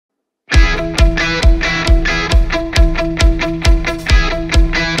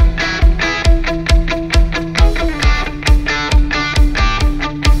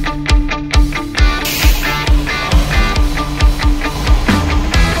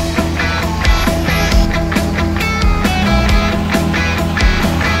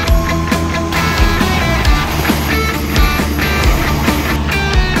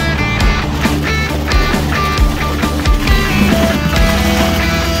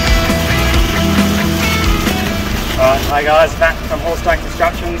Hi guys, Matt from Hallstone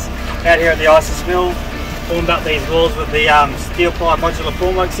Constructions, out here at the ISIS mill. Formed up these walls with the Steel-Ply Modular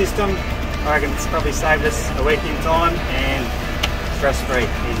Formwork System. I reckon it's probably saved us a week in time and stress-free,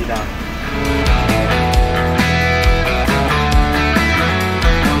 easy done.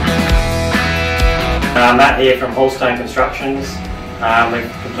 Matt here from Hallstone Constructions.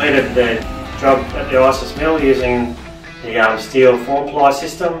 We've completed the job at the ISIS mill using the steel 4-ply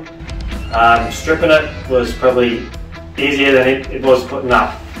system. Stripping it was probably easier than it was putting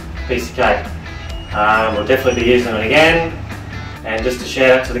up a piece of cake. We'll definitely be using it again, and just a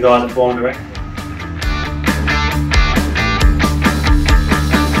shout out to the guys that formed it.